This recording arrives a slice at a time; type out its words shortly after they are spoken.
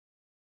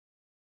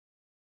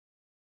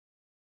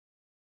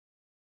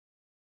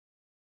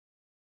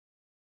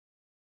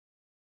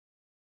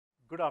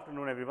Good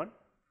afternoon, everyone.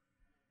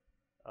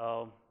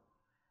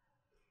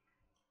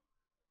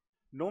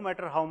 No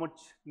matter how much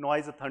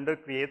noise a thunder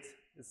creates,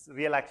 its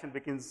real action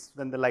begins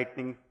when the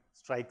lightning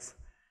strikes.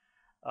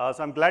 So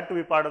I'm glad to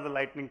be part of the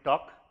lightning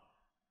talk.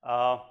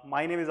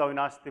 My name is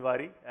Avinash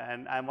Tiwari,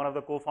 and I'm one of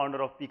the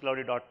co-founder of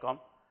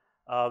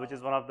pcloudy.com, which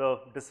is one of the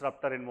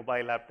disruptor in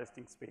mobile app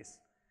testing space.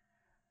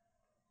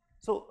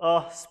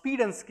 So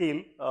speed and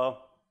scale,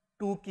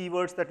 two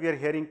keywords that we are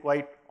hearing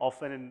quite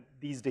often in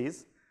these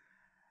days.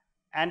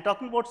 And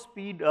talking about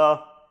speed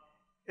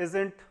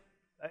isn't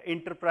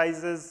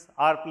enterprises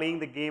are playing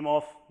the game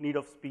of need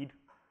of speed.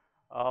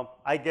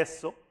 I guess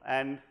so,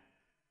 and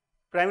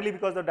primarily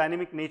because of the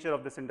dynamic nature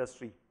of this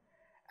industry.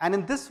 And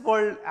in this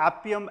world,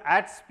 Appium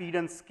at speed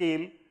and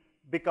scale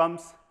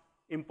becomes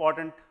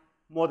important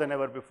more than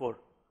ever before.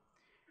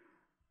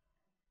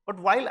 But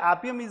while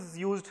Appium is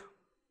used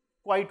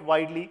quite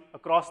widely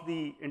across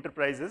the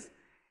enterprises,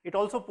 it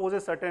also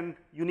poses certain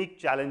unique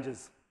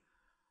challenges.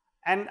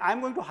 And I'm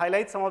going to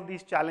highlight some of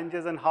these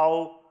challenges and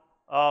how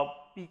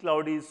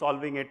pcloudy is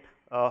solving it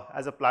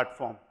as a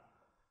platform.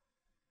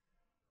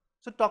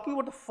 So talking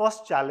about the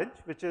first challenge,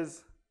 which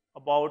is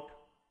about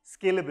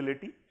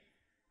scalability.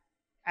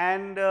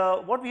 And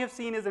what we have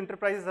seen is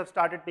enterprises have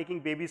started taking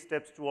baby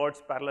steps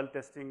towards parallel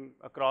testing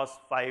across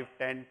 5,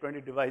 10,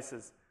 20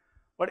 devices.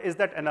 But is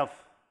that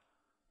enough?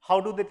 How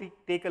do they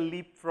take a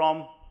leap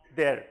from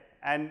there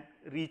and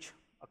reach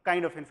a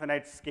kind of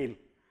infinite scale?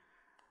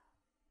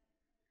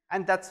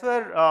 And that's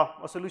where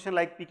a solution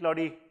like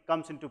pcloudy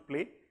comes into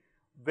play,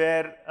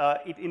 where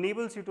it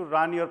enables you to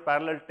run your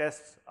parallel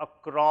tests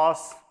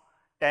across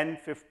 10,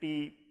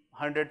 50,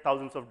 100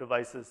 thousands of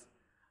devices,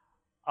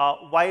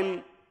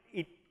 while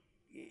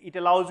it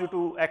allows you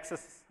to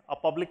access a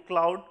public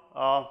cloud,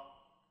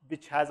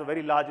 which has a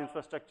very large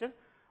infrastructure.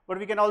 But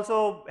we can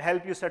also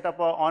help you set up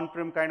an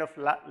on-prem kind of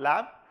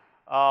lab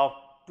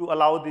to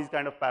allow these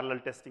kind of parallel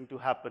testing to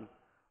happen.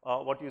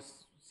 What you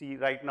see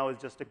right now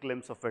is just a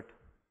glimpse of it.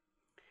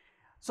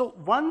 So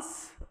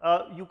once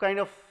you kind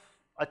of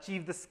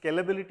achieve the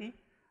scalability,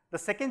 the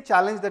second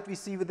challenge that we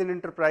see within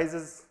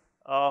enterprises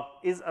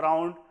is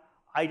around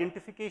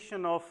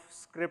identification of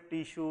script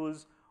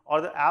issues or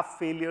the app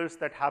failures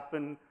that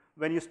happen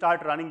when you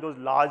start running those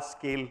large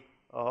scale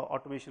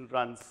automation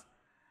runs.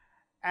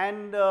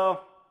 And a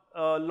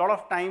lot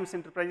of times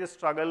enterprises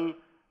struggle,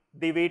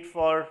 they wait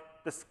for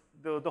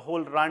the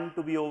whole run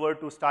to be over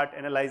to start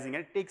analyzing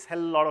it. It takes hell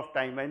a lot of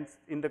time, and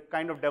in the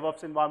kind of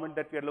DevOps environment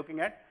that we are looking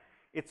at,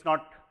 it's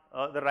not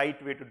the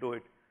right way to do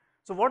it.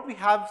 So what we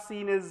have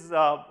seen is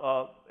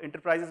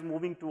enterprises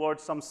moving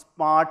towards some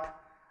smart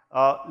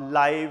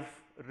live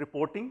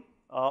reporting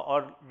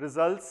or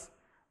results,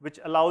 which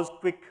allows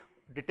quick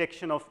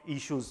detection of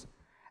issues.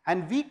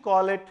 And we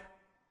call it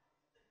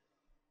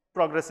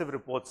progressive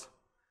reports.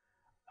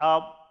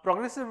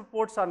 Progressive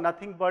reports are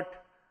nothing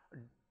but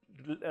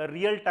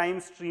real-time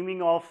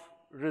streaming of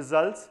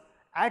results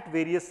at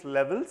various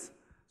levels.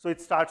 So it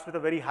starts with a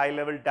very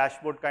high-level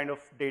dashboard kind of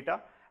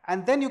data.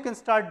 And then you can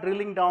start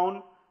drilling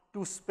down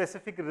to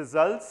specific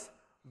results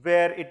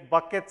where it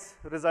buckets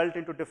result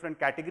into different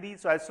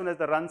categories. So as soon as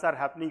the runs are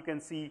happening, you can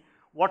see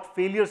what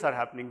failures are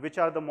happening, which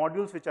are the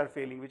modules which are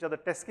failing, which are the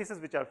test cases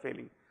which are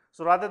failing.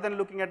 So rather than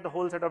looking at the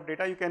whole set of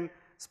data, you can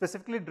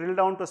specifically drill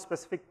down to a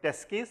specific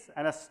test case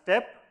and a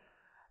step,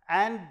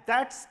 and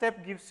that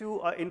step gives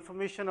you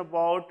information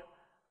about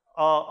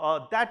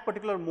that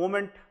particular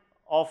moment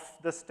of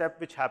the step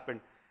which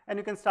happened. And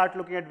you can start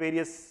looking at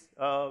various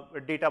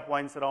data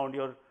points around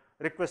your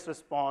request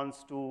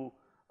response to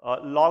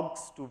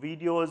logs, to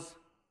videos,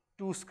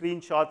 to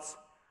screenshots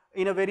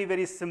in a very,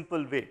 very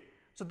simple way.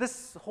 So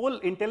this whole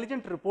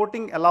intelligent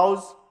reporting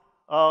allows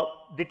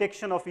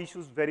detection of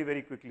issues very,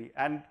 very quickly,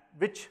 and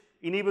which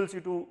enables you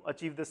to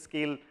achieve the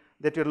scale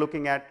that you're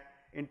looking at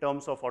in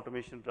terms of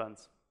automation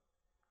runs.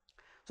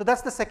 So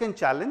that's the second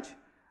challenge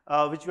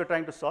which we're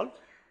trying to solve.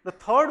 The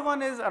third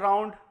one is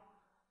around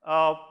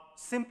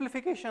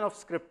simplification of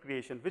script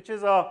creation, which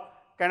is a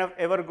kind of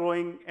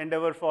ever-growing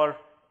endeavor for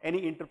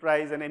any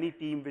enterprise and any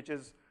team which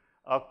is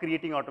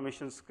creating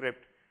automation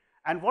script.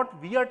 And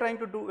what we are trying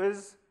to do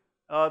is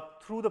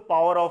through the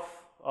power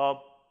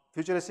of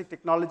futuristic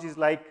technologies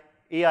like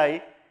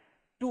AI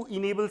to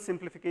enable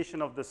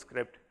simplification of the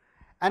script.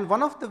 And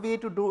one of the way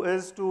to do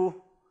is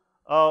to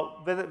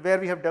where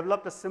we have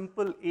developed a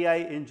simple AI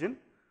engine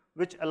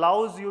which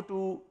allows you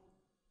to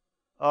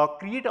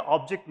create an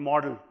object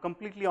model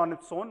completely on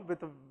its own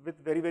with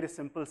very, very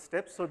simple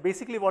steps. So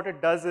basically what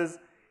it does is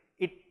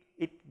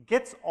it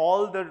gets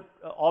all the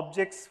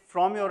objects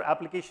from your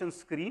application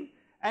screen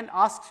and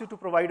asks you to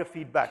provide a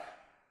feedback,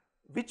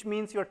 which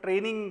means you're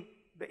training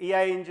the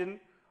AI engine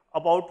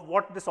about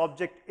what this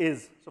object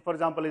is. So for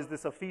example, is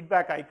this a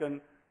feedback icon?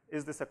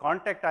 Is this a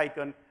contact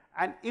icon?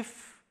 And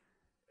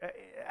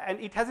and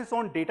it has its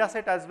own data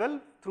set as well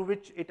through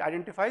which it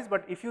identifies,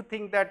 but if you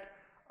think that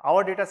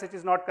our data set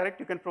is not correct,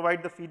 you can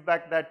provide the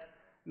feedback that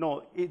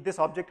no, this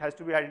object has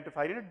to be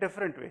identified in a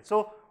different way.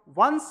 So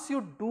once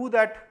you do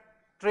that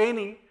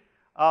training,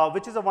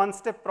 which is a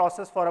one-step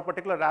process for a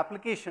particular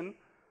application,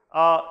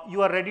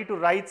 you are ready to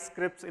write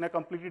scripts in a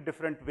completely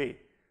different way.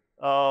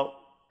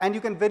 And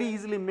you can very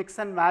easily mix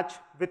and match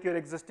with your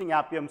existing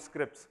Appium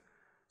scripts.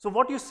 So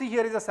what you see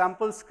here is a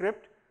sample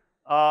script.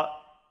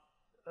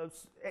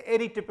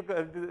 Any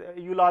typical,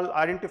 you'll all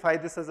identify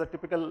this as a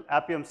typical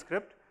Appium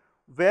script,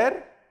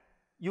 where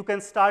you can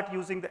start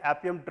using the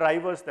Appium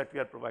drivers that we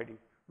are providing,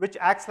 which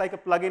acts like a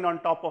plugin on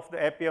top of the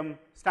Appium,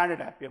 standard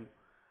Appium.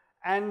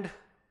 And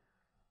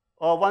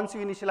once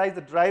you initialize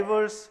the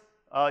drivers,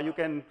 you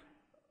can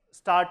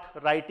start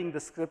writing the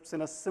scripts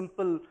in a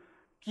simple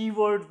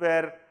keyword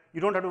where you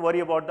don't have to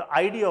worry about the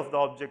ID of the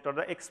object or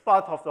the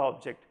XPath of the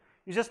object.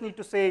 You just need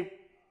to say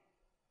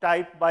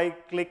type by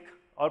click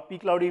or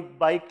pcloudy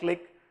by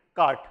click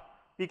cart,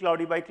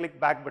 pcloudy by click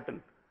back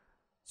button.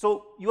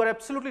 So you are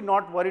absolutely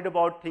not worried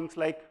about things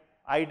like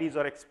IDs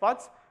or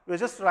XPaths. You are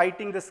just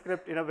writing the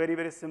script in a very,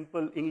 very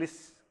simple English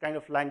kind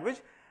of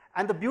language.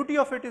 And the beauty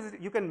of it is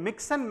you can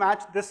mix and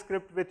match this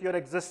script with your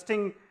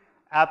existing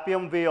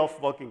Appium way of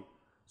working.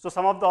 So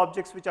some of the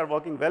objects which are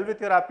working well with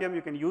your Appium,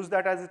 you can use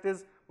that as it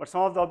is, but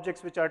some of the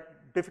objects which are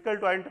difficult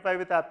to identify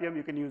with Appium,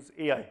 you can use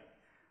AI.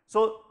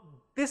 So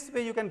this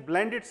way you can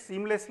blend it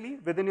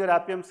seamlessly within your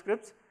Appium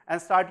scripts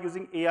and start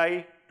using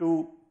AI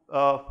to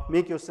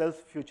make yourself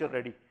future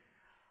ready.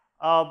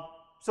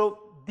 So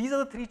these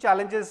are the 3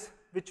 challenges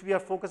which we are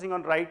focusing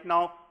on right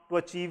now to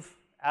achieve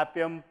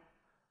Appium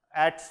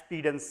at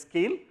speed and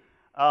scale.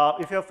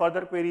 If you have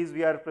further queries,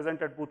 we are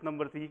present at booth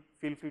number 3,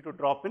 feel free to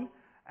drop in.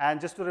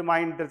 And just to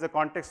remind, there's a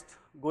contest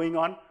going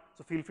on,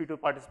 so feel free to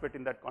participate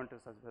in that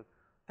contest as well.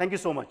 Thank you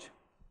so much.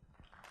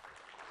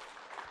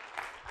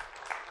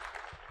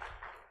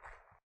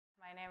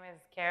 My name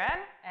is Karen,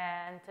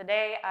 and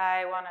today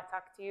I want to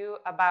talk to you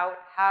about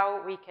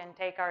how we can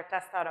take our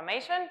test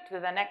automation to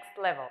the next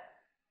level.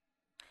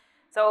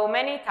 So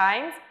many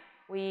times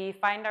we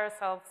find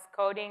ourselves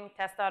coding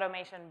test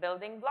automation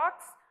building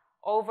blocks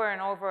over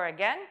and over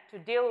again to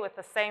deal with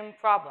the same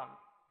problem.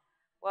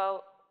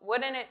 Well,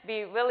 wouldn't it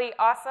be really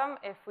awesome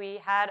if we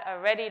had a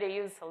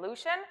ready-to-use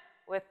solution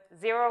with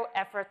 0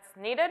 efforts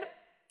needed,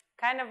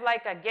 kind of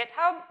like a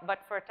GitHub, but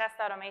for test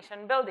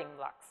automation building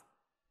blocks?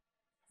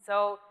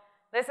 So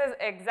this is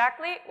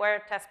exactly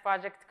where Test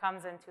Project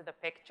comes into the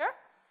picture.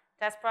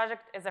 Test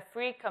Project is a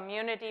free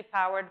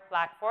community-powered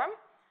platform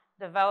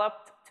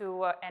developed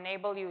to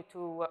enable you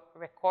to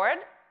record,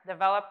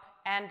 develop,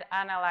 and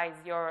analyze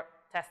your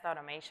test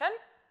automation.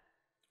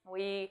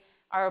 We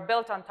are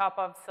built on top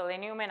of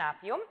Selenium and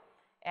Appium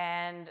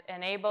and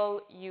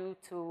enable you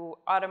to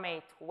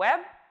automate web,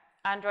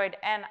 Android,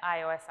 and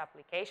iOS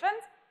applications,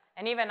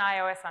 and even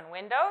iOS on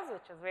Windows,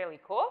 which is really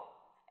cool.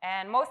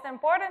 And most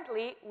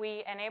importantly,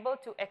 we enable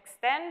to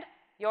extend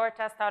your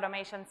test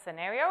automation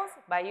scenarios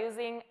by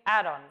using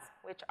add-ons,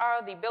 which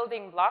are the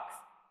building blocks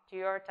to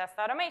your test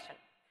automation.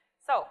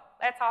 So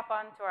let's hop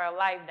on to our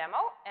live demo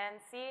and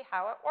see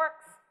how it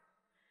works.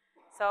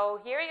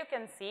 So here you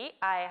can see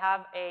I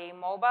have a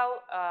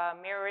mobile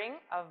mirroring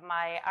of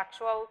my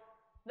actual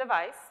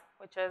device,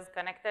 which is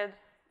connected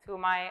to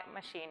my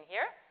machine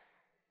here.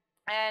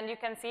 And you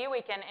can see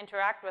we can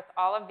interact with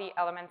all of the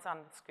elements on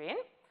the screen.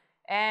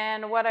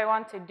 And what I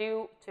want to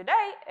do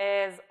today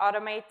is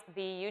automate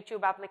the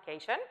YouTube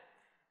application.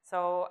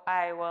 So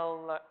I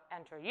will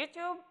enter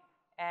YouTube,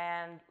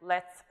 and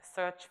let's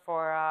search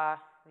for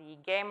the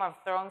Game of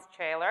Thrones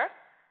trailer.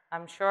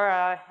 I'm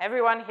sure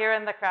everyone here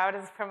in the crowd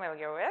is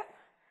familiar with.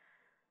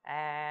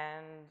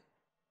 And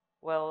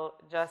we'll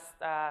just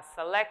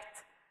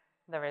select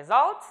the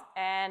results.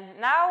 And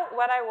now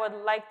what I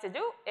would like to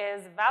do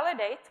is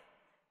validate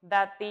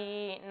that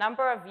the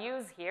number of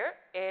views here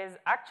is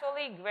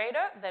actually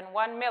greater than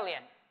 1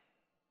 million.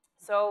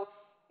 So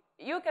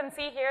you can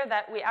see here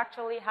that we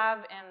actually have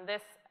in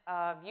this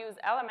views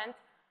element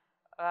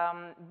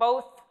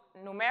both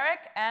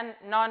numeric and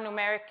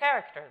non-numeric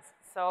characters.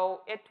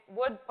 So it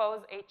would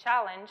pose a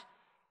challenge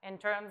in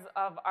terms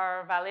of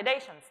our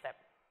validation step,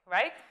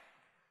 right?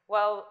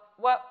 Well,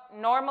 what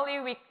normally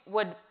we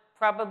would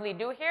probably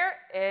do here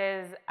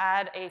is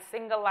add a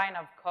single line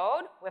of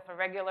code with a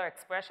regular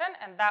expression,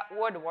 and that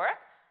would work.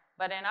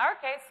 But in our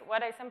case,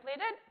 what I simply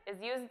did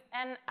is use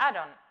an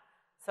add-on.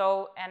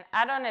 So an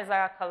add-on is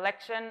a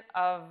collection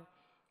of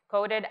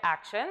coded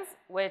actions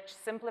which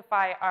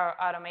simplify our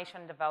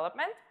automation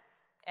development,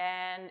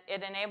 and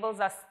it enables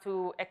us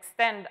to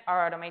extend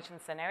our automation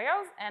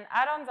scenarios. And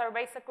add-ons are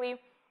basically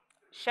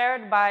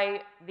shared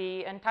by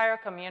the entire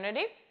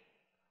community.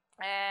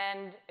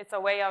 And it's a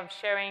way of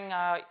sharing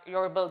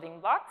your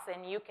building blocks,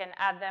 and you can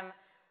add them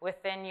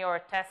within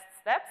your test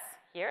steps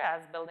here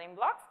as building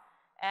blocks.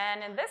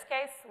 And in this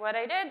case, what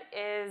I did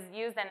is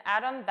used an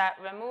add-on that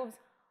removes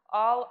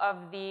all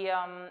of the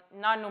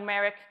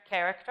non-numeric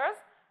characters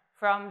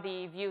from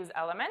the views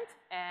element.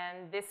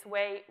 And this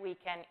way, we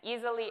can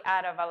easily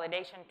add a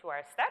validation to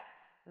our step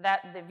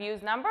that the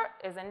views number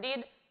is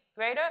indeed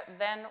greater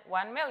than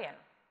 1 million.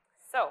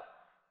 So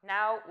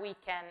now we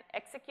can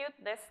execute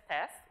this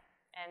test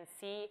and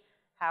see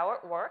how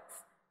it works.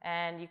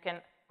 And you can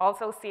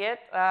also see it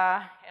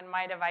in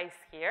my device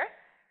here.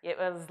 It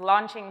was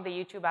launching the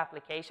YouTube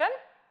application.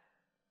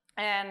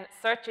 and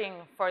searching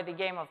for the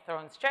Game of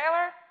Thrones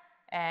trailer,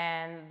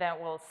 and then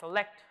we'll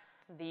select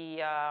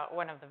the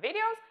one of the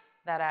videos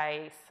that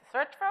I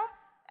searched for,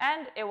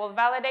 and it will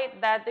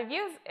validate that the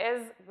views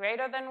is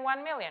greater than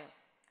 1 million.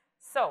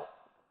 So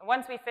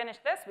once we finish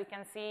this, we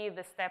can see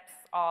the steps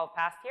all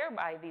passed here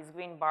by these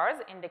green bars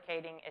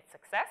indicating its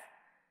success.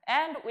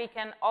 And we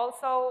can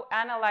also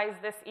analyze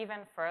this even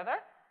further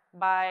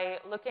by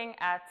looking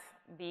at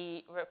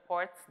the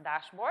reports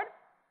dashboard.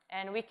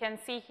 And we can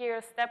see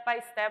here step by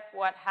step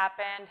what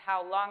happened,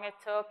 how long it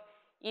took,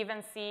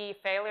 even see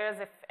failures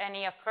if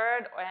any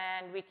occurred,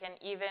 and we can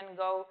even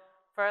go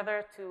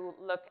further to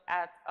look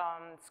at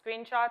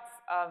screenshots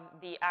of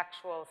the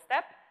actual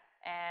step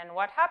and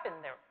what happened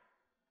there.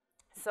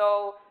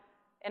 So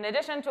in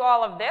addition to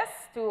all of this,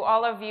 to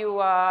all of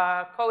you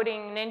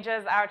coding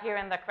ninjas out here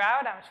in the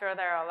crowd, I'm sure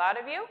there are a lot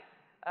of you,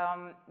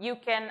 you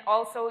can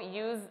also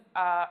use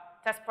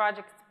Test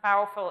Project's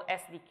powerful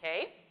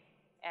SDK,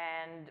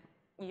 and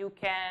you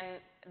can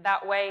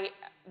that way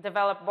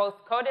develop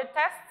both coded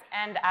tests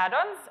and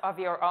add-ons of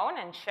your own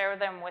and share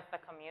them with the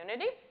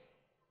community.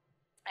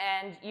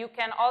 And you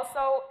can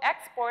also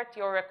export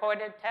your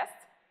recorded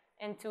tests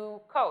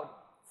into code.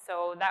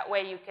 So that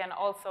way you can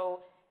also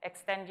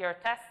extend your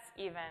tests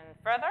even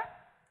further.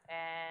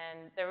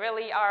 And there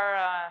really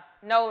are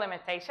no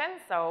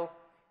limitations, so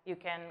you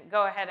can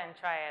go ahead and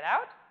try it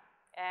out.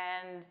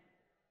 And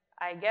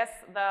I guess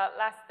the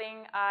last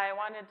thing I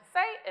wanted to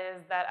say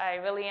is that I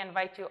really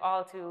invite you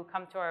all to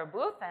come to our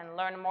booth and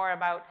learn more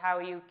about how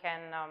you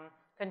can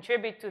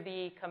contribute to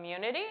the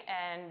community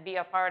and be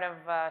a part of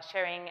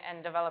sharing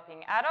and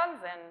developing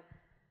add-ons and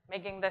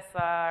making this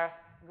a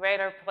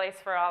greater place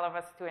for all of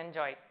us to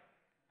enjoy.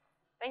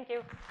 Thank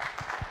you.